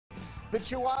The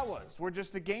Chihuahuas were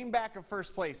just a game back of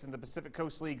first place in the Pacific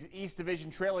Coast League's East Division,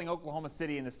 trailing Oklahoma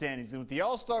City in the standings. And with the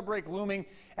All-Star break looming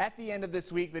at the end of this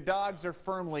week, the Dogs are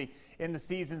firmly in the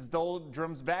season's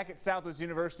doldrums. Back at Southwest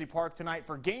University Park tonight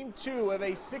for Game 2 of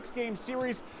a 6-game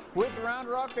series with Round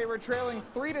Rock. They were trailing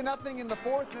 3-0 in the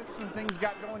fourth. That's when things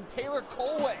got going. Taylor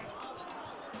Colway.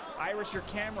 Irish your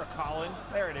camera, Colin.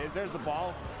 There it is. There's the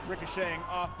ball ricocheting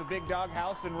off the big dog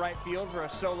house in right field for a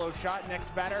solo shot.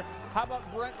 Next batter, how about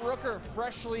Brent Rooker,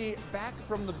 freshly back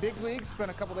from the big league. Spent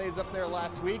a couple days up there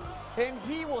last week, and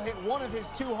he will hit one of his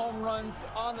 2 home runs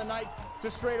on the night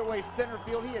to straightaway center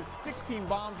field. He has 16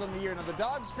 bombs on the year. Now the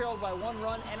Dogs trailed by 1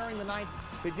 run entering the ninth.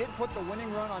 They did put the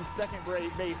winning run on second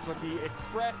base, but the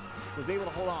Express was able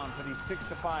to hold on for the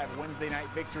 6-5 Wednesday night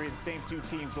victory. The same 2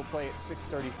 teams will play at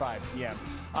 6:35 p.m.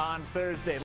 on Thursday.